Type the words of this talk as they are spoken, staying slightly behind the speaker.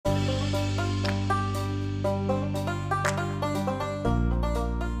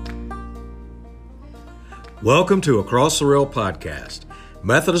Welcome to Across the Rail podcast,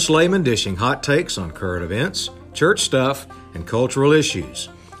 Methodist layman dishing hot takes on current events, church stuff, and cultural issues.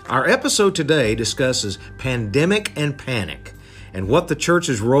 Our episode today discusses pandemic and panic and what the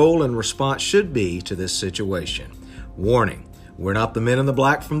church's role and response should be to this situation. Warning, we're not the men in the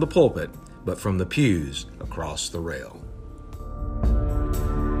black from the pulpit, but from the pews across the rail.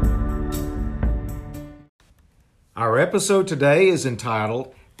 Our episode today is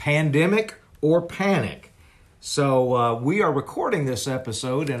entitled Pandemic or Panic. So we are recording this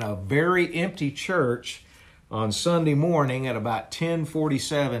episode in a very empty church on Sunday morning at about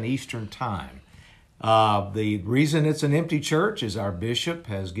 10:47 Eastern Time. The reason it's an empty church is our bishop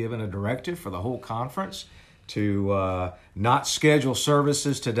has given a directive for the whole conference to not schedule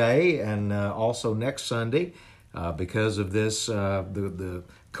services today and also next Sunday because of this the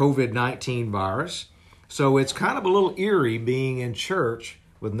COVID-19 virus. So it's kind of a little eerie being in church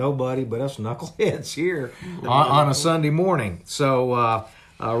with nobody but us knuckleheads here on a Sunday morning. So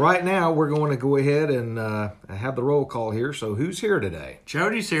right now we're going to go ahead and have the roll call here. So who's here today?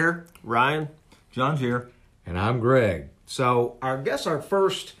 Jody's here. Ryan. John's here. And I'm Greg. So I guess our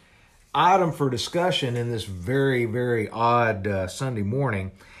first item for discussion in this very, very odd Sunday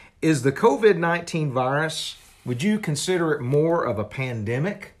morning is the COVID-19 virus. Would you consider it more of a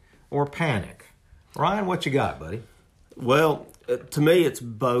pandemic or panic? Ryan, what you got, buddy? Well, to me, it's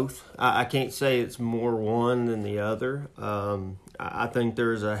both. I can't say it's more one than the other. I think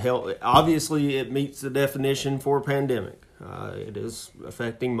there's a health. Obviously, it meets the definition for a pandemic. It is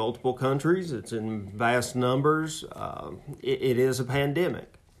affecting multiple countries. It's in vast numbers. It is a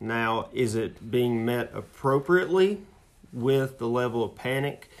pandemic. Now, is it being met appropriately with the level of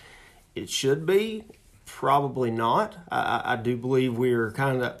panic it should be? Probably not. I do believe we're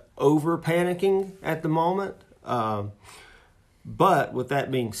kind of over panicking at the moment. But with that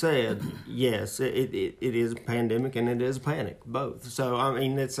being said, yes, it is a pandemic and it is a panic, both. So, I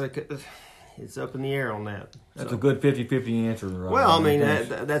mean, it's up in the air on that. That's a good 50-50 answer. Right? Well, I mean,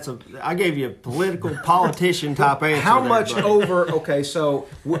 I gave you a political politician type answer. How much over, okay, so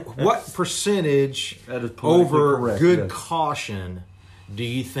what percentage over correct, good yes. caution do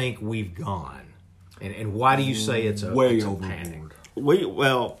you think we've gone? And why do you say it's a panic?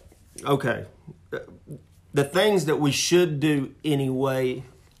 Well, okay. The things that we should do anyway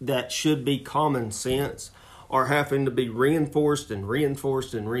that should be common sense are having to be reinforced and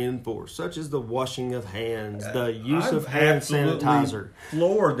reinforced and reinforced, such as the washing of hands, the use of hand sanitizer.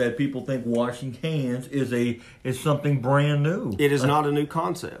 Floored that people think washing hands is something brand new. It is not a new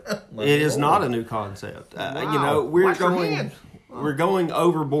concept. It is not a new concept. Wow. We're going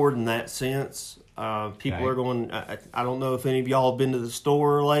overboard in that sense. People are going. I don't know if any of y'all have been to the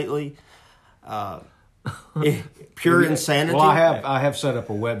store lately. Pure insanity. Well, I have set up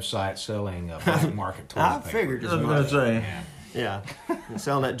a website selling black market toilet I paper. figured as I was much. going to say. Yeah, you're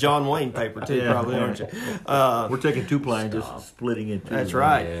selling that John Wayne paper too, Yeah. probably, aren't you? We're taking two planes, just splitting it. That's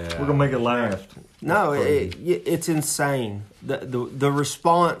right. Yeah. We're going to make it last. No, it's insane. The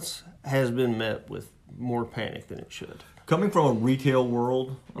response has been met with more panic than it should. Coming from a retail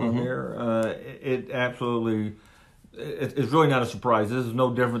world on here, it absolutely... It's really not a surprise. This is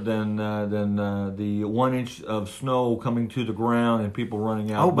no different than the 1 inch of snow coming to the ground and people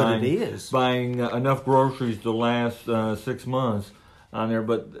running out. But it is buying enough groceries to last 6 months on there.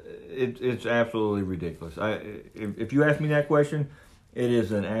 But it's absolutely ridiculous. If you ask me that question, it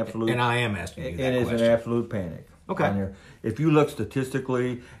is an absolute. And I am asking you that question. It is question. an absolute panic. Okay. On there. If you look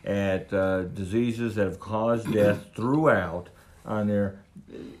statistically at diseases that have caused death throughout on there,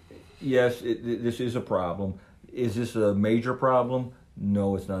 yes, this is a problem. Is this a major problem?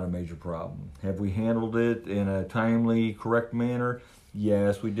 No, it's not a major problem. Have we handled it in a timely, correct manner?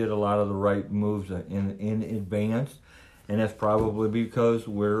 Yes, we did a lot of the right moves in advance, and that's probably because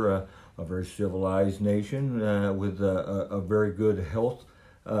we're a very civilized nation with a very good health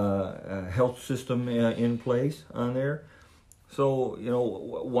system in place on there. So,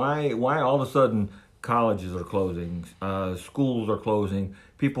 why all of a sudden colleges are closing, schools are closing,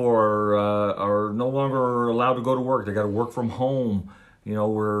 people are no longer allowed to go to work. They got to work from home.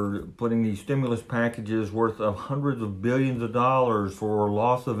 We're putting these stimulus packages worth of hundreds of billions of dollars for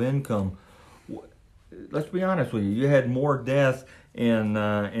loss of income. Let's be honest with you. You had more deaths in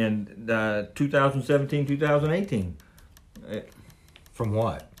 2017, 2018. From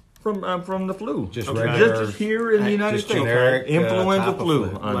what? From the flu. Just here in the United States. Generic, influenza flu.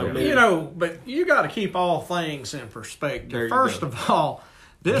 But you got to keep all things in perspective. First of all,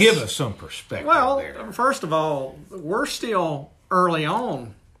 give us some perspective. Well, there. first of all, we're still early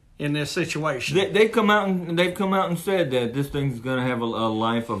on in this situation. They've come out and said that this thing's going to have a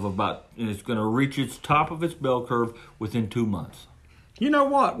life of it's going to reach its top of its bell curve within 2 months. You know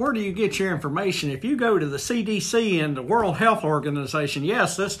what? Where do you get your information? If you go to the CDC and the World Health Organization,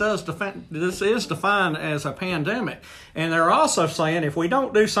 yes, this is defined as a pandemic. And they're also saying if we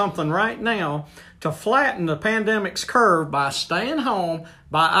don't do something right now to flatten the pandemic's curve by staying home,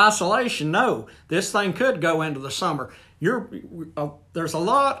 by isolation, no, this thing could go into the summer. There's a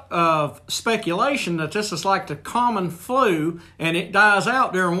lot of speculation that this is like the common flu and it dies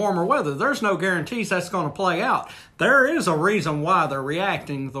out during warmer weather. There's no guarantees that's going to play out. There is a reason why they're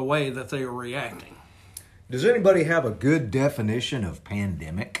reacting the way that they are reacting. Does anybody have a good definition of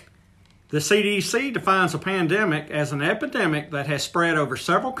pandemic? The CDC defines a pandemic as an epidemic that has spread over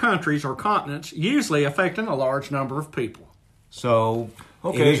several countries or continents, usually affecting a large number of people. So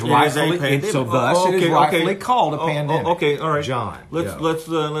Okay, it is rightfully it is rightfully called a pandemic. Okay, all right, John.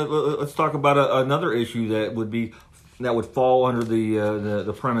 Let's talk about another issue that would fall under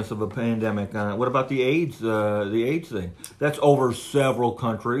the premise of a pandemic. What about the AIDS thing? That's over several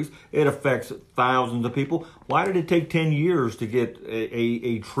countries. It affects thousands of people. Why did it take 10 years to get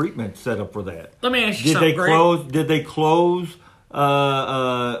a treatment set up for that? Let me ask you something. Did they close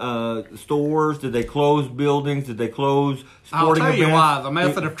stores? Did they close buildings? Did they close sporting events? I'll tell you why. The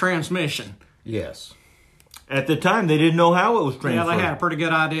method of transmission. Yes. At the time, they didn't know how it was transferred. Yeah, they had a pretty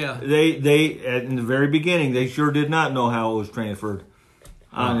good idea. They in the very beginning, they sure did not know how it was transferred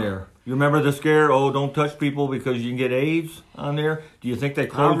on there. You remember the scare? Oh, don't touch people because you can get AIDS on there. Do you think they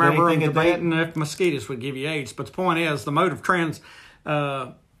closed anything? I remember them debating if mosquitoes would give you AIDS, but the point is, the mode of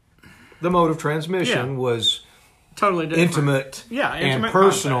transmission was totally different. Intimate and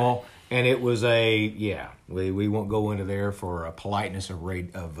personal, contact. And it was we won't go into there for a politeness of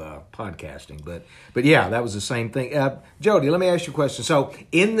podcasting, but yeah, that was the same thing. Jody, let me ask you a question. So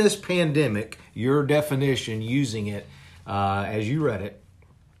in this pandemic, your definition using it as you read it,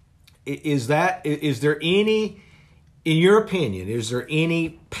 is there any, in your opinion, is there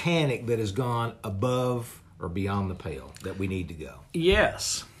any panic that has gone above or beyond the pale that we need to go?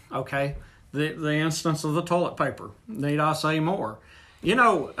 Yes. Okay. The instance of the toilet paper. Need I say more? You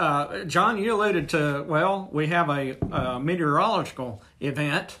know, John, you alluded to, we have a meteorological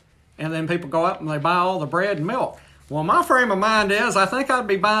event, and then people go up and they buy all the bread and milk. Well, my frame of mind is I think I'd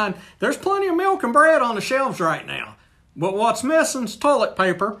be buying, there's plenty of milk and bread on the shelves right now. But what's missing is toilet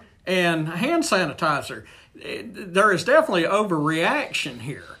paper and hand sanitizer. There is definitely overreaction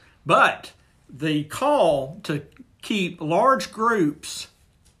here. But the call to keep large groups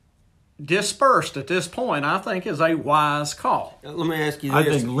dispersed at this point, I think, is a wise call. Let me ask you this. I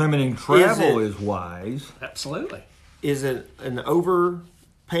think limiting travel is wise. Absolutely. Is it an over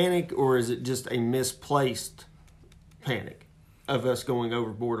panic or is it just a misplaced panic of us going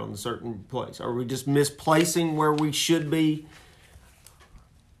overboard on a certain place? Are we just misplacing where we should be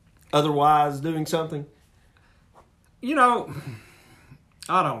otherwise doing something? You know,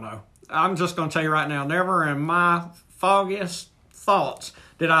 I don't know. I'm just going to tell you right now, never in my foggiest thoughts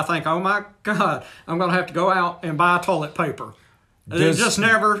did I think, oh my God, I'm going to have to go out and buy toilet paper. It just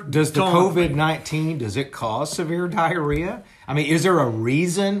never. Does the COVID-19, does it cause severe diarrhea? I mean, is there a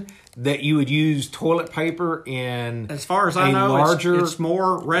reason that you would use toilet paper in as far as I know, it's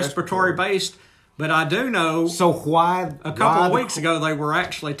more respiratory based. But I do know. So why? A couple of weeks ago, they were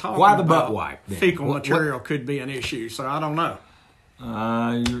actually talking why the butt wipe? Then? Fecal material could be an issue. So I don't know.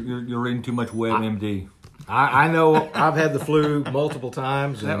 You're reading too much WebMD. I know I've had the flu multiple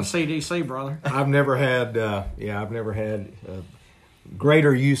times. That was CDC, brother. I've never had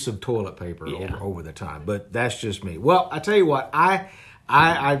greater use of toilet paper over the time, but that's just me. Well, I tell you what, I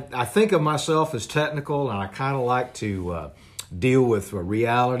think of myself as technical, and I kind of like to deal with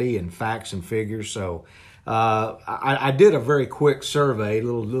reality and facts and figures. So I did a very quick survey,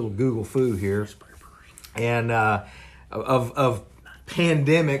 little Google foo here, and of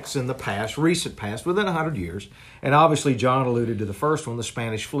pandemics in the past, recent past, within 100 years. And obviously, John alluded to the first one, the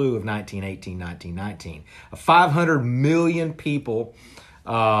Spanish flu of 1918-1919. 500 million people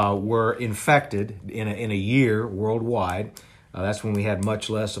were infected in a year worldwide. That's when we had much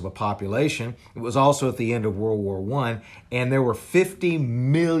less of a population. It was also at the end of World War I, and there were 50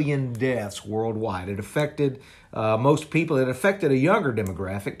 million deaths worldwide. It affected most people. It affected a younger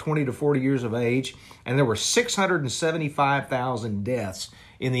demographic, 20 to 40 years of age, and there were 675,000 deaths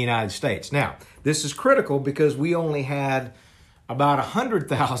in the United States. Now, this is critical because we only had about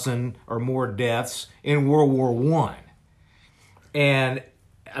 100,000 or more deaths in World War I. And,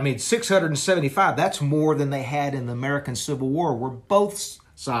 675, that's more than they had in the American Civil War, where both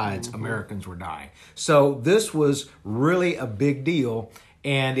sides, Americans were dying. So this was really a big deal.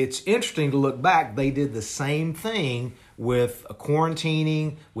 And it's interesting to look back. They did the same thing with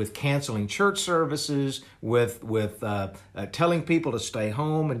quarantining, with canceling church services, with telling people to stay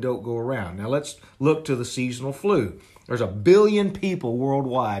home and don't go around. Now let's look to the seasonal flu. There's 1 billion people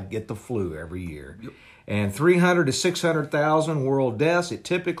worldwide get the flu every year. Yep. And 300 to 600,000 world deaths. It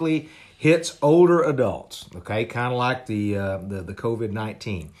typically hits older adults, okay, kind of like the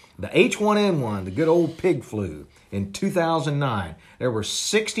COVID-19. The H1N1, the good old pig flu, in 2009, there were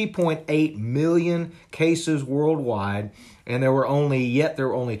 60.8 million cases worldwide, and there were only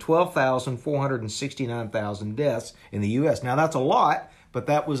 12,469,000 deaths in the U.S. Now that's a lot, but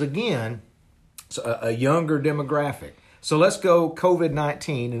that was again a younger demographic. So let's go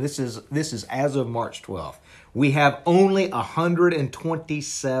COVID-19, and this is as of March 12th. We have only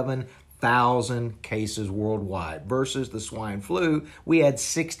 127,000 cases worldwide versus the swine flu. We had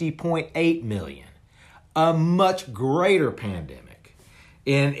 60.8 million. A much greater pandemic.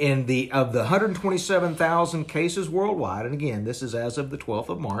 Of the 127,000 cases worldwide, and again, this is as of the 12th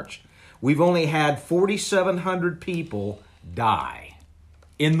of March, we've only had 4,700 people die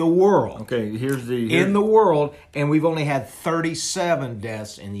in the world. Okay, in the world, and we've only had 37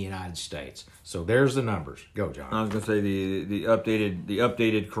 deaths in the United States. So there's the numbers. Go, John. I was going to say the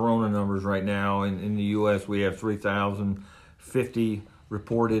updated corona numbers right now in the U.S. We have 3,050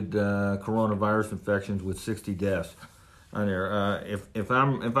 reported coronavirus infections with 60 deaths on there. If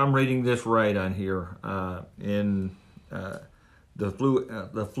I'm reading this right on here, in the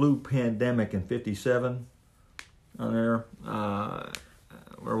flu pandemic in 57 on there.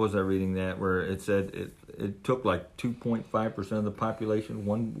 Where was I reading that? Where it said it took like 2.5% of the population,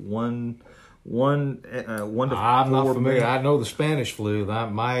 one to I'm 4 not familiar. million. I know the Spanish flu.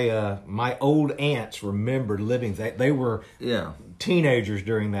 My old aunts remembered living. They were teenagers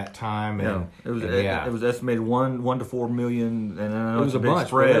during that time. And, it was estimated 1 to 4 million, and I know it was it's a big bunch,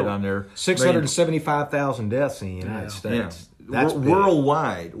 spread on there. 675,000 deaths in the United States. Yeah. That's big.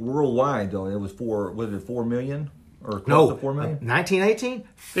 Worldwide though, it was 4 million? Or close to 4 million? 1918?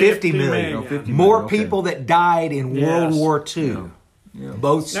 50 million. No, 50 More million, okay. people that died in World War II. Yeah.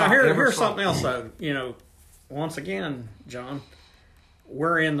 Both Now, sides. here's something else, though. Once again, John,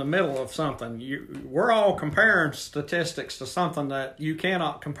 we're in the middle of something. We're all comparing statistics to something that you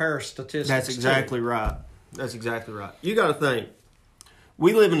cannot compare statistics That's exactly right. That's exactly right. You got to think,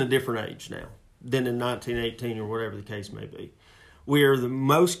 we live in a different age now than in 1918 or whatever the case may be. We are the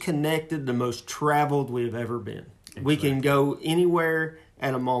most connected, the most traveled we have ever been. Exactly. We can go anywhere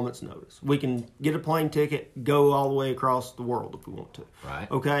at a moment's notice. We can get a plane ticket, go all the way across the world if we want to. Right.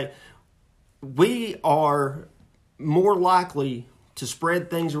 Okay? We are more likely to spread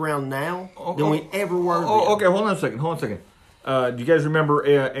things around now than we ever were then. Okay, hold on a second. Do you guys remember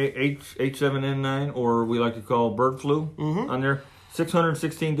H7N9, or we like to call bird flu on there?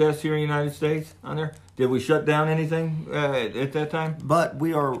 616 deaths here in the United States on there. Did we shut down anything at that time? But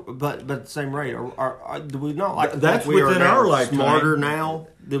we are, but at the same rate, do we not like that's we within are our lifetime. Smarter now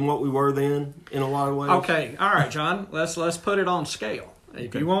than what we were then in a lot of ways? Okay, all right, John. Let's put it on scale.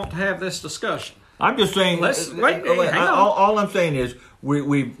 If you want to have this discussion, I'm just saying. Hang on. All I'm saying is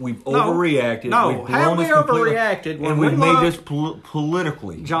we've overreacted. No, have we overreacted? And we've made this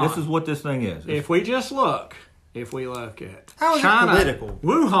politically. John, this is what this thing is. If we look at How is China, it political?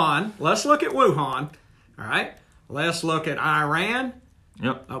 Wuhan, let's look at Wuhan. All right, let's look at Iran.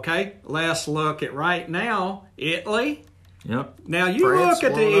 Yep. Okay, let's look at right now Italy. Yep. Now you France,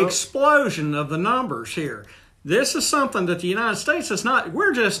 look at the explosion of the numbers here. This is something that the United States is not.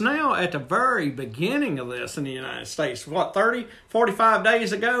 We're just now at the very beginning of this in the United States. What, 30, 45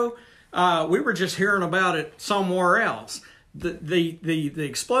 days ago, we were just hearing about it somewhere else. The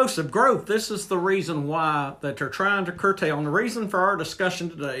explosive growth, this is the reason why that they're trying to curtail. And the reason for our discussion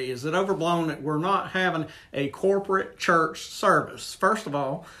today is that overblown that we're not having a corporate church service. First of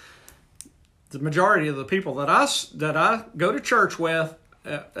all, the majority of the people that I go to church with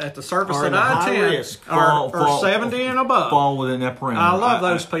at the service that I attend are 70 and above. Fall within that parameter. I love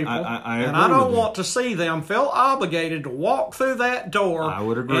those people. I and I don't want to see them feel obligated to walk through that door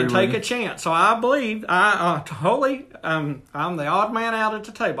and take a chance. So I believe, I'm the odd man out at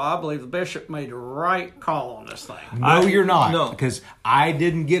the table. I believe the bishop made the right call on this thing. No, you're not. No. Because I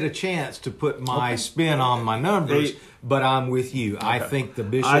didn't get a chance to put my spin on my numbers. But I'm with you. Okay. I think the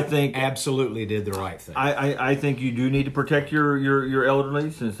bishop absolutely did the right thing. I think you do need to protect your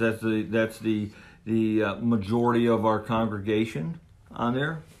elderly, since that's the majority of our congregation on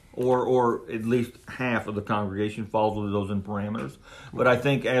there, or at least half of the congregation falls within those parameters. But I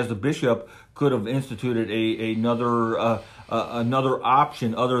think as the bishop could have instituted another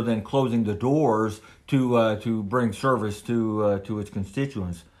option other than closing the doors to bring service to its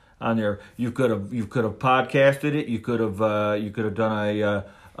constituents on there. You could have podcasted it. You could have done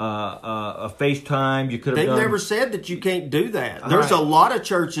a FaceTime. You could have. They've done, never said that you can't do that. There's a lot of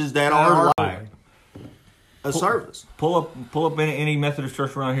churches that are live a service. Pull up any Methodist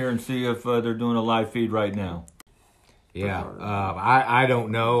church around here and see if they're doing a live feed right now. Yeah, I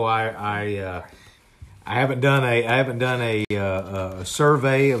don't know. I haven't done a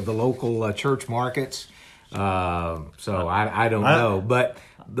survey of the local church markets, so I don't know. But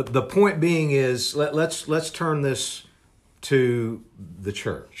the point being is let's turn this to the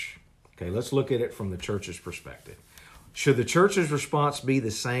church. Okay, let's look at it from the church's perspective. Should the church's response be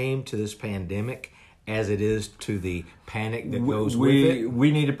the same to this pandemic as it is to the panic that goes with it?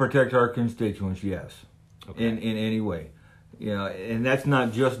 We need to protect our constituents, yes, Okay. in any way. And that's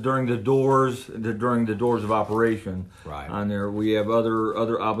not just during the doors of operation. Right. On there, we have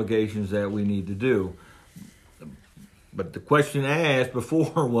other obligations that we need to do. But the question asked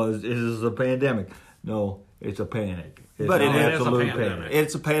before was, is this a pandemic? No, it's a panic. It's But an it is a absolute pandemic. panic.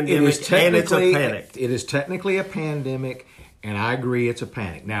 It's a It pandemic, is and it's a panic. It is technically a pandemic, and I agree it's a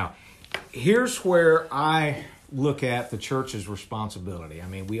panic. Now, here's where I look at the church's responsibility. I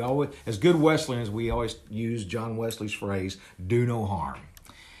mean, we always, as good Wesleyans, we always use John Wesley's phrase, do no harm.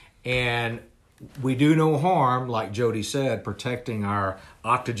 And we do no harm, like Jody said, protecting our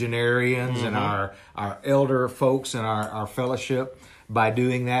octogenarians and our elder folks and our fellowship by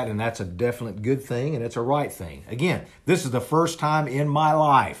doing that, and that's a definite good thing, and it's a right thing. Again, this is the first time in my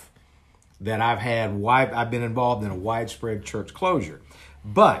life that I've been involved in a widespread church closure.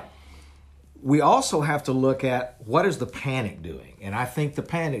 But we also have to look at what is the panic doing. And I think the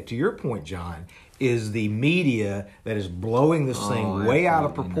panic, to your point, John, is the media that is blowing this thing way out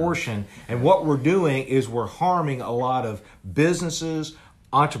of proportion. And what we're doing is we're harming a lot of businesses,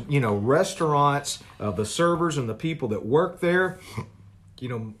 restaurants, the servers and the people that work there.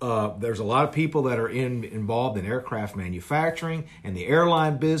 There's a lot of people that are involved in aircraft manufacturing and the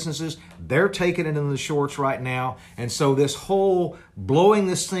airline businesses. They're taking it into the shorts right now. And so this whole blowing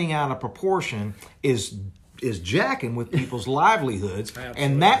this thing out of proportion is jacking with people's livelihoods.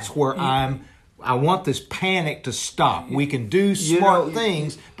 And that's where I want this panic to stop. We can do smart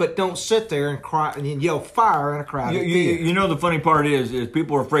things, but don't sit there and cry and yell fire in a crowded theater. The funny part is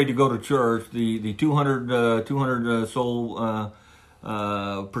people are afraid to go to church. The 200 soul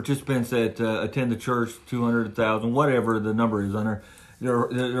participants that attend the church, 200,000, whatever the number is on there,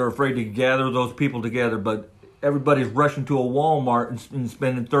 they're afraid to gather those people together. But everybody's rushing to a Walmart and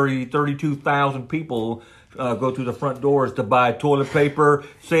spending 32,000 people go through the front doors to buy toilet paper,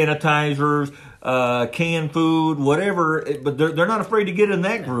 sanitizers, canned food, whatever. But they're not afraid to get in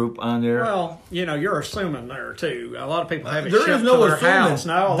that group on there. Well, you're assuming there too. A lot of people have it There shipped is no to their assuming. house.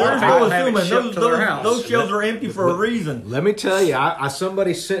 No, a lot There's of people no have it assuming. shipped to their house. Those shelves are empty for a reason. Let me tell you,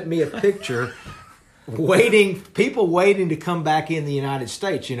 somebody sent me a picture people waiting to come back in the United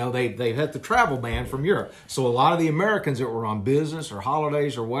States. They've had the travel ban from Europe. So a lot of the Americans that were on business or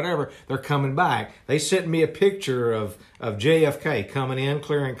holidays or whatever, they're coming back. They sent me a picture of JFK coming in,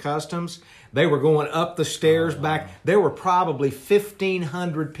 clearing customs. They were going up the stairs back. There were probably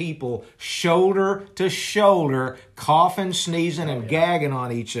 1,500 people shoulder to shoulder, coughing, sneezing, and gagging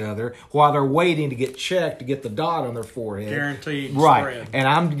on each other while they're waiting to get checked to get the dot on their forehead. Guaranteed right. spread. And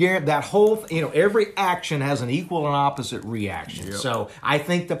I'm guaranteed that whole, every action has an equal and opposite reaction. Yep. So I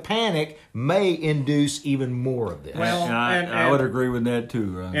think the panic may induce even more of this. Well, I would agree with that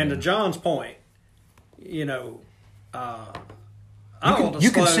too, Ron. And to John's point, you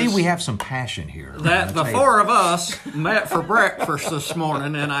can see we have some passion here. That the four of us met for breakfast this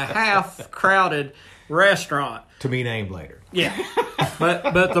morning in a half-crowded restaurant. To be named later. Yeah,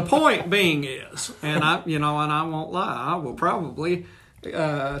 but the point being is, and I won't lie, I will probably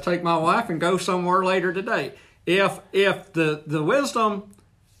take my wife and go somewhere later today. If the wisdom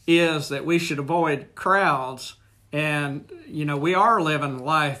is that we should avoid crowds, and we are living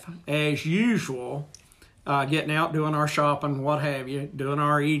life as usual. Getting out, doing our shopping, what have you, doing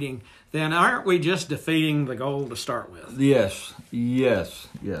our eating, then aren't we just defeating the goal to start with? Yes.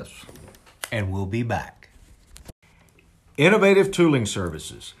 And we'll be back. Innovative Tooling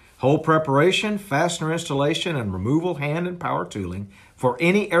Services. Hole preparation, fastener installation, and removal hand and power tooling for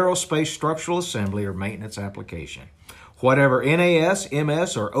any aerospace structural assembly or maintenance application. Whatever NAS,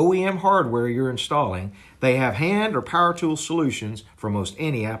 MS, or OEM hardware you're installing, they have hand or power tool solutions for most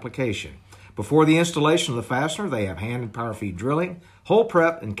any application. Before the installation of the fastener, they have hand and power feed drilling, hole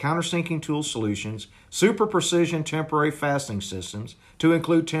prep and countersinking tool solutions, super precision temporary fastening systems to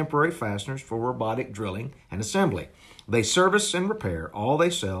include temporary fasteners for robotic drilling and assembly. They service and repair all they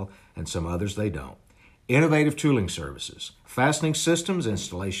sell and some others they don't. innovative tooling services, fastening systems,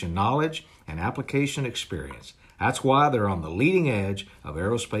 installation knowledge, and application experience. That's why they're on the leading edge of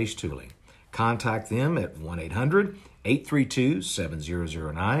aerospace tooling. Contact them at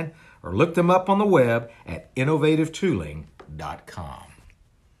 1-800-832-7009 or look them up on the web at innovativetooling.com.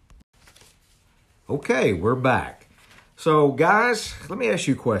 Okay, we're back. So, guys, let me ask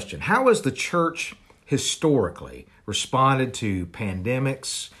you a question. How has the church historically responded to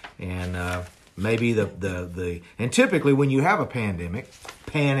pandemics and maybe and typically when you have a pandemic,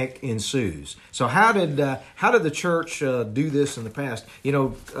 panic ensues. So how did the church do this in the past? You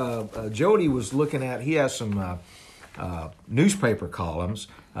know, Jody was looking at, he has some newspaper columns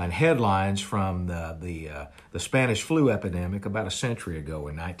and headlines from the Spanish flu epidemic about a century ago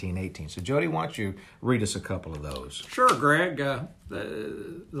in 1918. So Jody, why don't you read us a couple of those? Sure, Greg.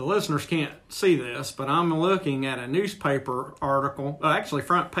 The listeners can't see this, but I'm looking at a newspaper article, actually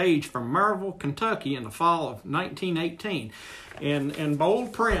front page from Maryville, Kentucky in the fall of 1918. In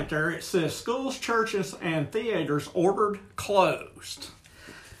bold print there, it says, schools, churches, and theaters ordered closed.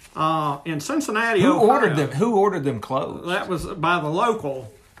 In Cincinnati, Who Ohio, ordered them closed? That was by the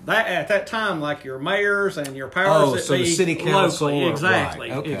local. That at that time, like your mayors and your powers that so be, the city council, locally,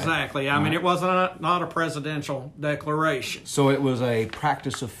 exactly, right, okay. exactly. I mean, it wasn't not a presidential declaration. So it was a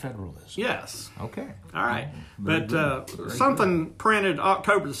practice of federalism. Yes. Okay. All right. But something printed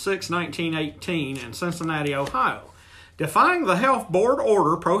October the 6th, 1918 in Cincinnati, Ohio. Defying the health board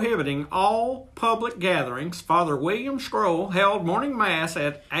order prohibiting all public gatherings, Father William Scroll held morning mass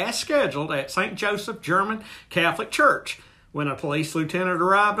as scheduled at St. Joseph German Catholic Church. When a police lieutenant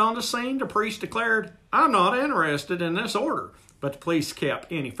arrived on the scene, the priest declared, "I'm not interested in this order," but the police kept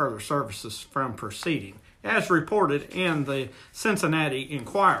any further services from proceeding, as reported in the Cincinnati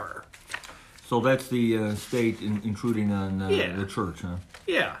Enquirer. So that's the state intruding on the church, huh?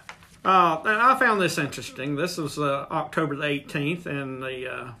 Yeah. And I found this interesting. This was October the 18th, and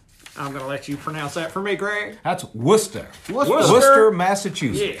I'm going to let you pronounce that for me, Greg. That's Worcester. Worcester,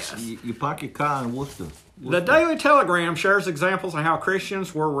 Massachusetts. Yes. You park your car in Worcester. The Daily Telegram shares examples of how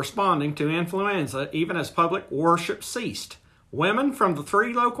Christians were responding to influenza even as public worship ceased. Women from the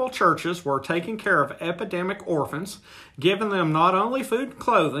 3 local churches were taking care of epidemic orphans, giving them not only food and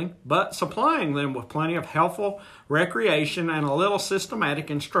clothing, but supplying them with plenty of healthful recreation and a little systematic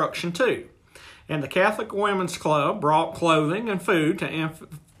instruction too. And the Catholic Women's Club brought clothing and food to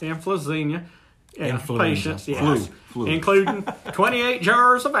influenza patients, yes, flu. Including 28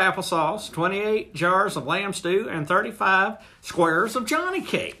 jars of applesauce, 28 jars of lamb stew, and 35 squares of Johnny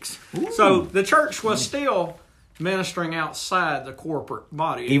cakes. Ooh. So the church was still ministering outside the corporate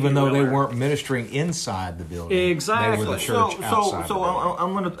body, even though they weren't ministering inside the building. Exactly. They were the church outside. So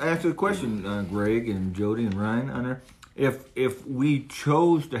I'm going to ask you a question, Greg and Jody and Ryan, on there. If we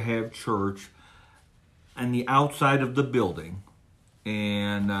chose to have church on the outside of the building,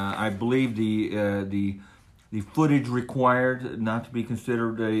 and I believe the footage required not to be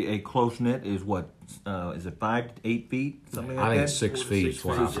considered a close knit is what? Is it 5 to 8 feet? Something like that? I think it's 6 feet. Is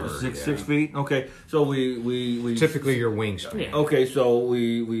what I've heard, 6 feet. Okay, so we typically your wingspan. Yeah. Okay, so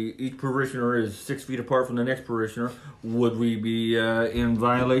we each parishioner is 6 feet apart from the next parishioner. Would we be in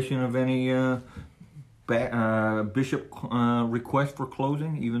violation of any bishop request for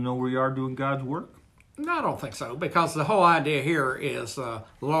closing, even though we are doing God's work? No, I don't think so, because the whole idea here is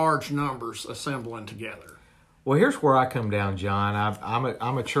large numbers assembling together. Well, here's where I come down, John.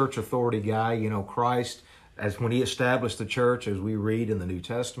 I'm a church authority guy. You know, Christ, as when He established the church, as we read in the New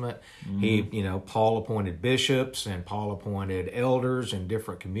Testament, He, Paul appointed bishops and Paul appointed elders in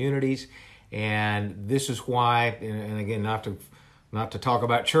different communities, and this is why. And again, not to talk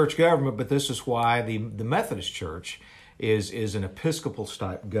about church government, but this is why the Methodist Church is an Episcopal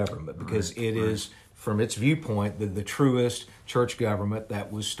type government, because it is, from its viewpoint, the truest church government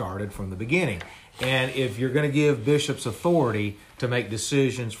that was started from the beginning. And if you're going to give bishops authority to make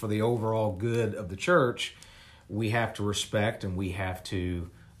decisions for the overall good of the church, we have to respect and we have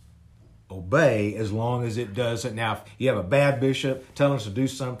to obey, as long as it doesn't. Now, if you have a bad bishop telling us to do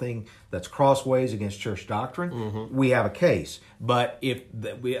something that's crossways against church doctrine, we have a case. But if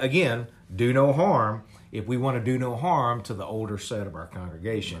we, again, do no harm, if we want to do no harm to the older set of our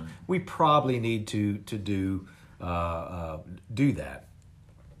congregation, we probably need to do that.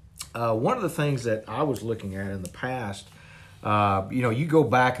 One of the things that I was looking at in the past, you go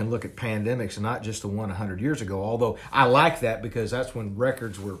back and look at pandemics, and not just the one 100 years ago, although I like that because that's when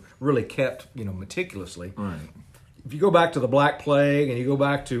records were really kept, meticulously. Right. If you go back to the Black Plague and you go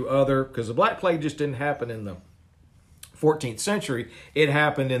back to because the Black Plague just didn't happen in the 14th century. It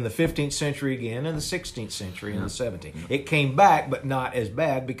happened in the 15th century again, in the 16th century, and the 17th. It came back, but not as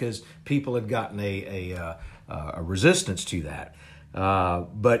bad because people had gotten a resistance to that.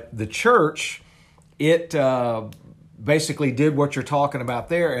 But the church, it basically did what you're talking about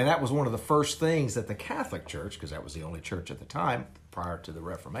there, and that was one of the first things that the Catholic Church, because that was the only church at the time prior to the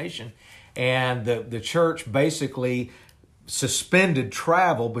Reformation, and the church basically suspended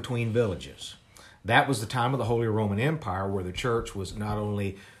travel between villages. That was the time of the Holy Roman Empire, where the church was not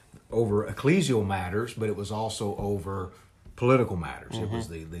only over ecclesial matters, but it was also over political matters. It was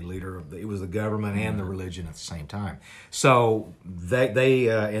the leader of it was the government and the religion at the same time. So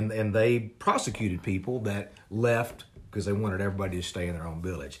they prosecuted people that left because they wanted everybody to stay in their own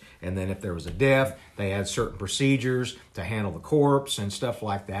village. And then if there was a death, they had certain procedures to handle the corpse and stuff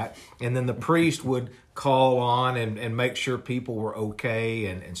like that. And then the priest would call on and make sure people were okay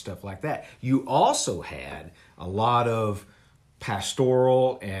and stuff like that. You also had a lot of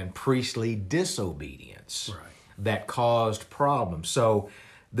pastoral and priestly disobedience that caused problems. So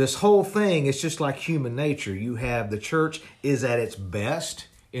this whole thing is just like human nature. You have the church is at its best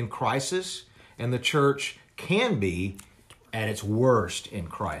in crisis, and the church can be at its worst in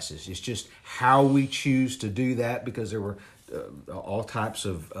crisis. It's just how we choose to do that, because there were all types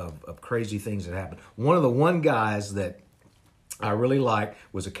of crazy things that happened. One guys that I really liked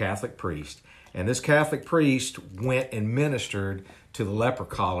was a Catholic priest, and this Catholic priest went and ministered to the leper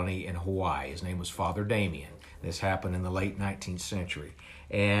colony in Hawaii. His name was Father Damien. This happened in the late 19th century.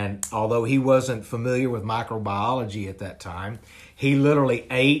 And although he wasn't familiar with microbiology at that time, he literally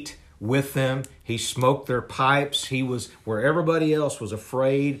ate with them. He smoked their pipes. He was where everybody else was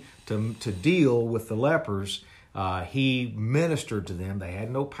afraid to deal with the lepers. He ministered to them. They had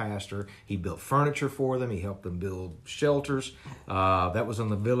no pastor. He built furniture for them. He helped them build shelters. That was on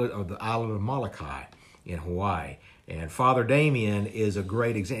the village of the island of Molokai in Hawaii. And Father Damien is a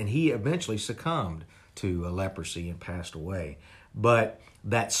great example. And he eventually succumbed to leprosy and passed away. But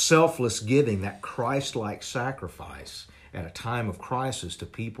that selfless giving, that Christ-like sacrifice at a time of crisis to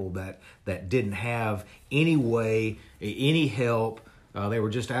people that didn't have any way, any help, they were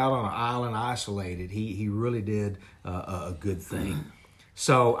just out on an island isolated. He really did a good thing.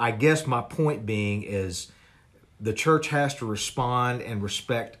 So I guess my point being is the church has to respond and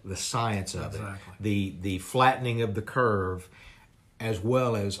respect the science of it, the flattening of the curve, as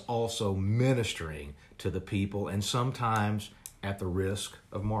well as also ministering to the people, and sometimes at the risk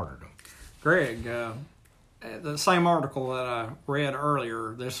of martyrdom. Greg, the same article that I read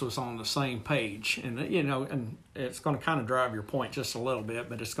earlier, this was on the same page, and and it's going to kind of drive your point just a little bit,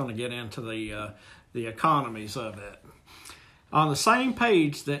 but it's going to get into the economies of it. On the same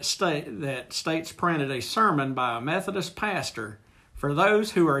page that states printed a sermon by a Methodist pastor for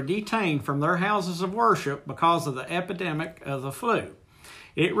those who are detained from their houses of worship because of the epidemic of the flu.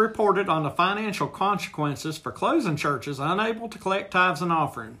 It reported on the financial consequences for closing churches unable to collect tithes and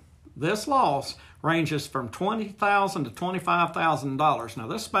offering. This loss ranges from $20,000 to $25,000. Now,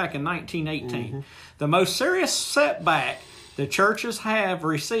 this is back in 1918. The most serious setback the churches have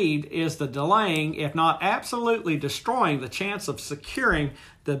received is the delaying, if not absolutely destroying, the chance of securing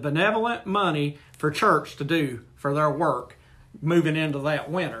the benevolent money for church to do for their work moving into that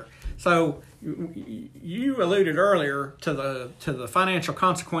winter. So you alluded earlier to the financial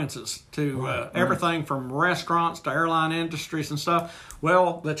consequences to everything from restaurants to airline industries and stuff.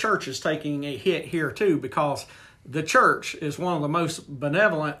 Well, the church is taking a hit here too, because the church is one of the most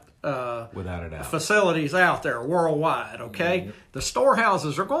benevolent without a doubt facilities out there worldwide. Okay, the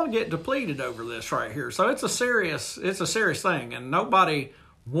storehouses are going to get depleted over this right here. So it's a serious thing, and nobody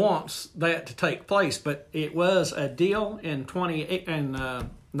wants that to take place. But it was a deal in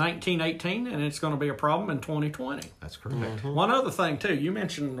 1918, and it's going to be a problem in 2020. That's correct. One other thing too, you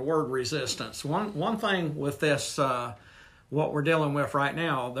mentioned the word resistance. One thing with this, what we're dealing with right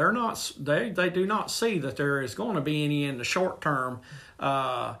now, they do not see that there is going to be any in the short term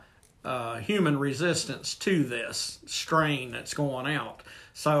human resistance to this strain that's going out.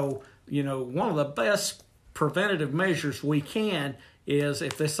 So one of the best preventative measures we can is,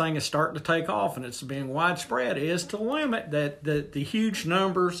 if this thing is starting to take off and it's being widespread, is to limit the huge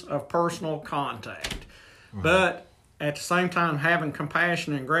numbers of personal contact. Right. But at the same time, having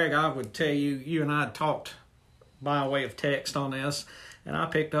compassion. And Greg, I would tell you and I had talked by way of text on this, and I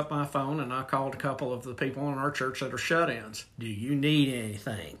picked up my phone and I called a couple of the people in our church that are shut-ins. Do you need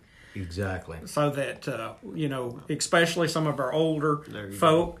anything? Exactly. So that, especially some of our older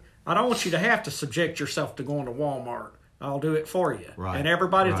folk, I don't want you to have to subject yourself to going to Walmart. I'll do it for you. Right. And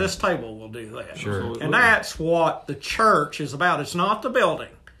everybody at this table will do that. Sure. And that's what the church is about. It's not the building.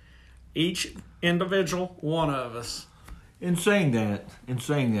 Each individual one of us In saying that,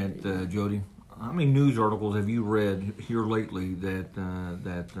 Jody, how many news articles have you read here lately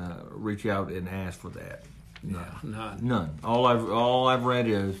that reach out and ask for that? Yeah, none. None. All I've read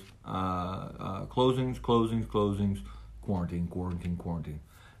is closings, quarantine.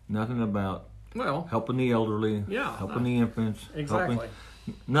 Nothing about helping the elderly, helping the infants, exactly.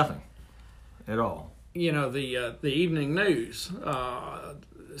 Nothing at all. You know, the evening news,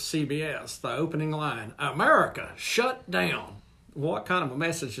 CBS, the opening line, America shut down. What kind of a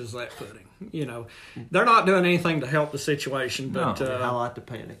message is that putting? You know, they're not doing anything to help the situation, but They highlight the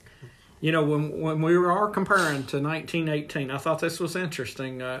panic. you know, when we are comparing to 1918, I thought this was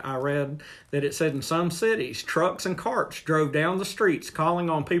interesting. I read that it said in some cities, trucks and carts drove down the streets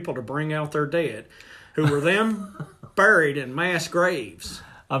calling on people to bring out their dead, who were then buried in mass graves.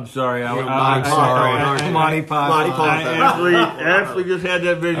 I'm sorry. I'm sorry. Monty Python. I actually just had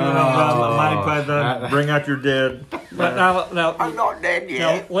that vision of Monty Python. Bring out your dead. But now, I'm not dead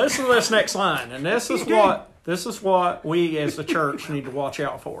yet. now listen to this next line, and this is what we as the church need to watch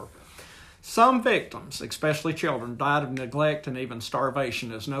out for. Some victims, especially children, died of neglect and even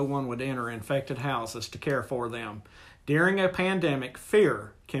starvation, as no one would enter infected houses to care for them. During a pandemic,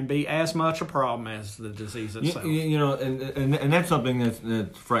 fear can be as much a problem as the disease itself. You know, and that's something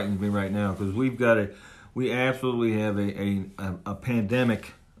that frightens me right now, because we absolutely have a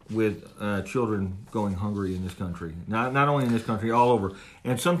pandemic with children going hungry in this country. Not only in this country, all over.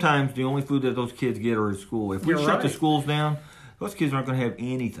 And sometimes the only food that those kids get are at school. If we shut the schools down, those kids aren't going to have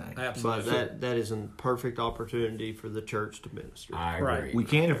anything. Absolutely. But that is a perfect opportunity for the church to minister. I agree. Right. We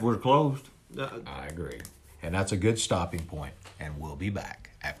can if we're closed. I agree. And that's a good stopping point. And we'll be back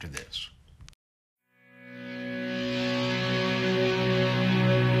after this.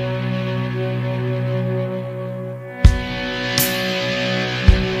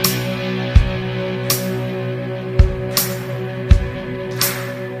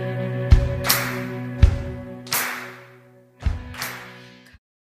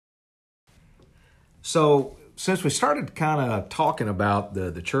 So, since we started kind of talking about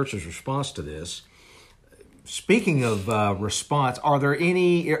the church's response to this, speaking of response, are there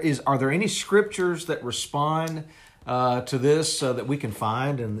any scriptures that respond to this that we can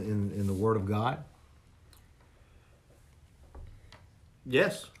find in the Word of God?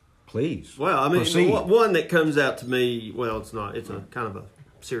 Yes. Please. Well, I mean, proceed. one that comes out to me, well, it's not, it's a kind of a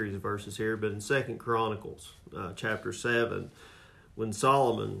series of verses here, but in 2 Chronicles, chapter 7, when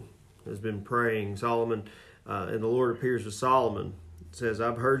Solomon has been praying, and the Lord appears to Solomon, it says,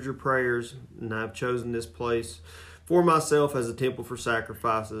 I've heard your prayers, and I've chosen this place for myself as a temple for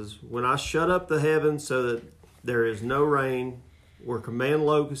sacrifices. When I shut up the heavens so that there is no rain, or command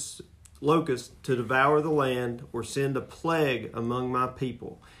locusts to devour the land, or send a plague among my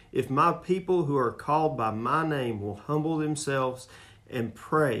people, if my people who are called by my name will humble themselves and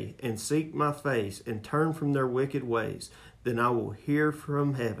pray and seek my face and turn from their wicked ways, then I will hear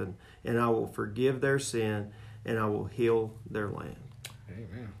from heaven, and I will forgive their sin, and I will heal their land.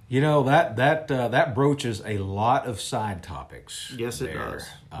 Amen. You know, that broaches a lot of side topics. Yes, it does.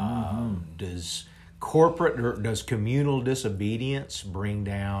 Does corporate or does communal disobedience bring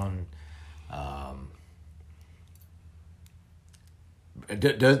down?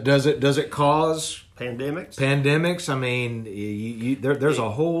 Does it cause Pandemics? Pandemics. I mean, there's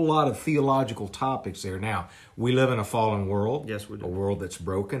a whole lot of theological topics there. Now, we live in a fallen world. Yes, we do. A world that's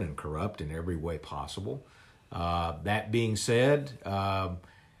broken and corrupt in every way possible. That being said, call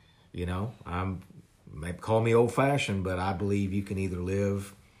me old-fashioned, but I believe you can either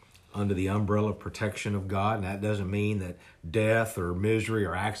live under the umbrella of protection of God, and that doesn't mean that death or misery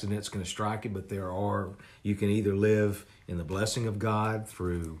or accident's going to strike you, but you can either live in the blessing of God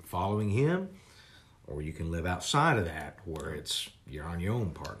through following Him, or you can live outside of that, where you're on your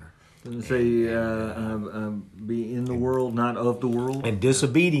own, partner. Doesn't say be in the world, not of the world. And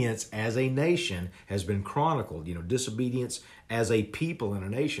disobedience as a nation has been chronicled. You know, disobedience as a people in a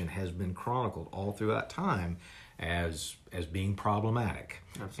nation has been chronicled all throughout time as being problematic.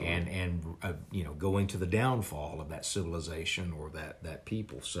 Absolutely. And going to the downfall of that civilization or that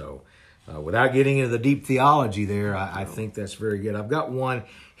people. So without getting into the deep theology there, I think that's very good. I've got one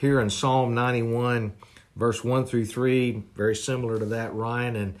here in Psalm 91, verse 1 through 3, very similar to that,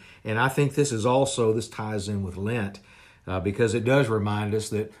 Ryan. And I think this ties in with Lent because it does remind us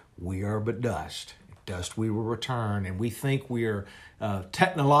that we are but dust. Dust we will return. And we think we are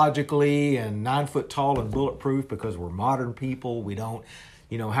technologically and 9 foot tall and bulletproof because we're modern people. We don't,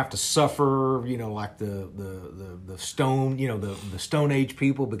 have to suffer, like the stone, the Stone Age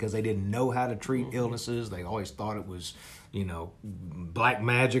people, because they didn't know how to treat illnesses. They always thought it was black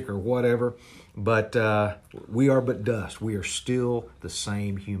magic or whatever. But we are but dust. We are still the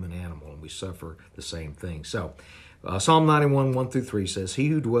same human animal, and we suffer the same thing. So Psalm 91, 1-3 says, He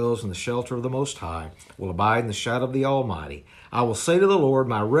who dwells in the shelter of the Most High will abide in the shadow of the Almighty. I will say to the Lord,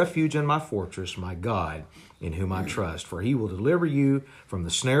 my refuge and my fortress, my God, in whom I trust. For he will deliver you from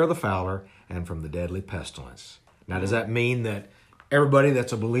the snare of the fowler and from the deadly pestilence. Now, does that mean that everybody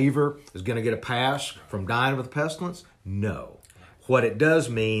that's a believer is going to get a pass from dying of the pestilence? No. What it does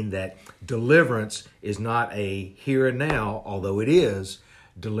mean that deliverance is not a here and now, although it is.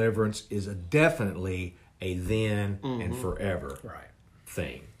 Deliverance is definitely a then and forever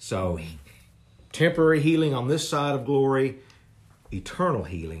thing. So temporary healing on this side of glory, eternal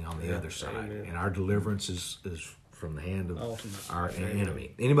healing on the other side. Amen. And our deliverance is from the hand of our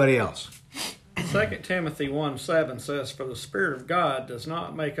enemy. Anybody else? 2 Timothy 1:7 says, For the Spirit of God does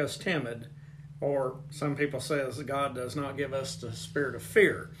not make us timid, or some people says that God does not give us the spirit of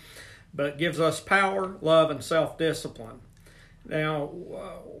fear, but gives us power, love, and self-discipline. Now,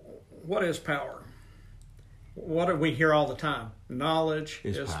 what is power? What do we hear all the time? Knowledge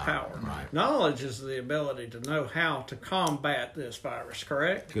is power. Right. Knowledge is the ability to know how to combat this virus,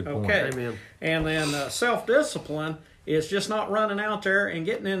 correct? Good point. Okay. Amen. And then self-discipline is just not running out there and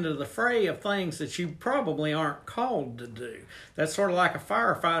getting into the fray of things that you probably aren't called to do. That's sort of like a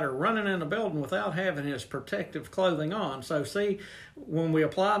firefighter running in a building without having his protective clothing on. So see, when we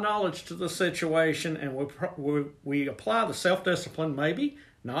apply knowledge to the situation and we apply the self-discipline, maybe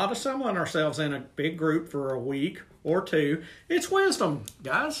not assemble ourselves in a big group for a week or two. It's wisdom,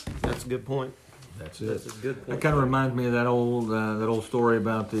 guys. That's a good point. That's it. That's a good point. It kind of reminds me of that old story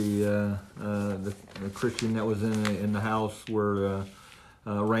about the Christian that was in the house where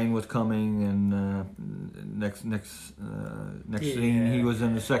rain was coming, and next scene he was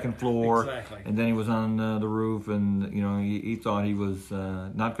in the second floor, exactly. And then he was on the roof, and he thought he was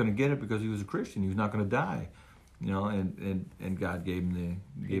not going to get it because he was a Christian. He was not going to die. And God gave him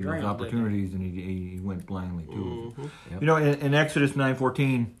those opportunities, and he went blindly to it. Yep. In Exodus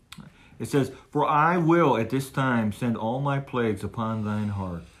 9:14, it says, For I will at this time send all my plagues upon thine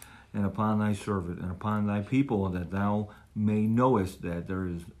heart, and upon thy servant, and upon thy people, that thou may knowest that there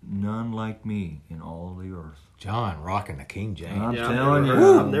is none like me in all the earth. John rocking the King James. I'm Yeah, telling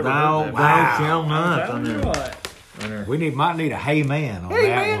you, I've never thou heard that. shalt not. I'm telling you what. We might need a hey man on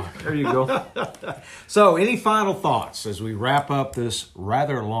that one. There you go. So, any final thoughts as we wrap up this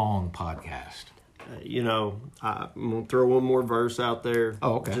rather long podcast? I'm going to throw one more verse out there.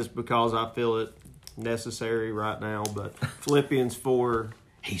 Oh, okay. Just because I feel it necessary right now. But Philippians 4,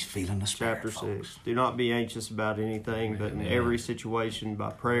 He's feeling the spirit, chapter 6. folks. Do not be anxious about anything, but in every situation,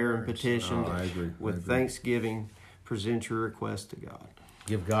 by prayer and petition, I agree. with thanksgiving, present your request to God.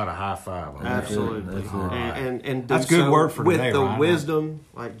 Give God a high five on that. Absolutely. That's it. And do That's good so word for with today, the Ryan. wisdom,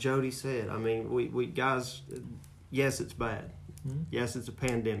 like Jody said. I mean, we guys, yes, it's bad. Yes, it's a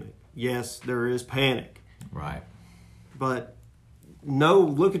pandemic. Yes, there is panic. Right. But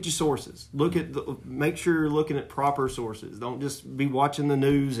look at your sources. Make sure you're looking at proper sources. Don't just be watching the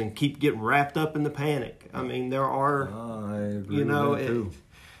news and keep getting wrapped up in the panic. I mean, there are, I agree with that too.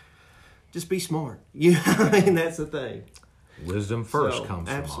 just be smart. I mean, that's the thing. Wisdom first So, comes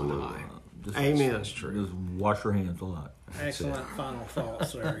absolutely. from on high. Just, Amen. That's true. Just wash your hands a lot. Excellent final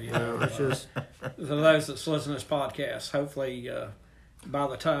thoughts there. It's just For those that's listening to this podcast, hopefully by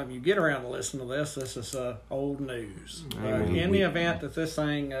the time you get around to listen to this is old news. In the event that this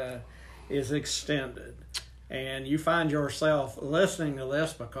thing is extended and you find yourself listening to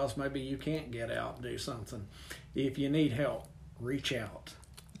this because maybe you can't get out and do something, if you need help, reach out.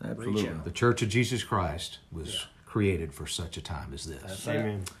 Absolutely. Reach out. The Church of Jesus Christ was created for such a time as this.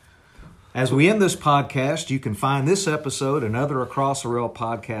 amen. As we end this podcast, you can find this episode and other Across the Rail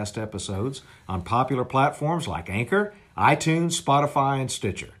podcast episodes on popular platforms like Anchor, iTunes, Spotify, and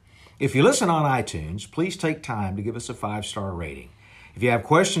Stitcher. If you listen on iTunes, please take time to give us a 5-star rating. If you have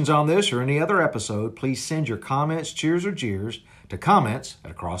questions on this or any other episode, please send your comments, cheers, or jeers to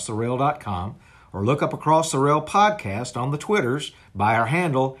comments@acrosstherail.com or look up Across the Rail podcast on the Twitters by our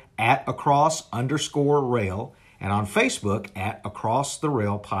handle @across_rail and on Facebook @Across the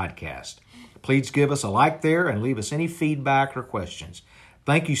Rail Podcast. Please give us a like there and leave us any feedback or questions.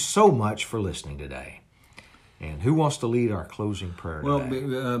 Thank you so much for listening today. And who wants to lead our closing prayer Well,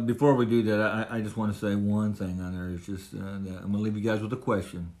 today? before we do that, I just want to say one thing on there. It's just that I'm going to leave you guys with a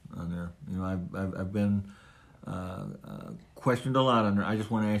question on there. I've been questioned a lot on there. I just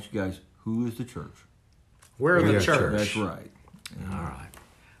want to ask you guys, who is the church? We're the church. That's right. All right.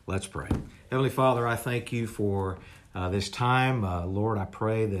 Let's pray. Heavenly Father, I thank you for this time. Lord, I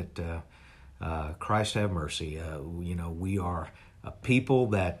pray that Christ have mercy. We are a people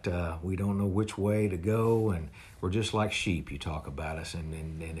that we don't know which way to go, and we're just like sheep. You talk about us,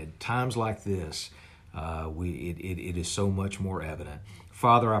 and at times like this, it is so much more evident.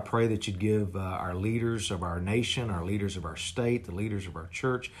 Father, I pray that you'd give our leaders of our nation, our leaders of our state, the leaders of our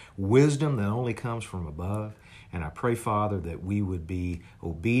church, wisdom that only comes from above. And I pray, Father, that we would be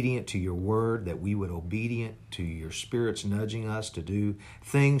obedient to your word, that we would obedient to your Spirit's nudging us to do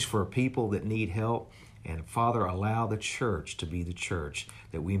things for people that need help. And Father, allow the church to be the church,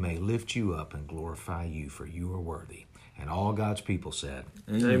 that we may lift you up and glorify you, for you are worthy. And all God's people said,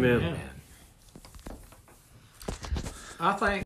 Amen. Amen. I think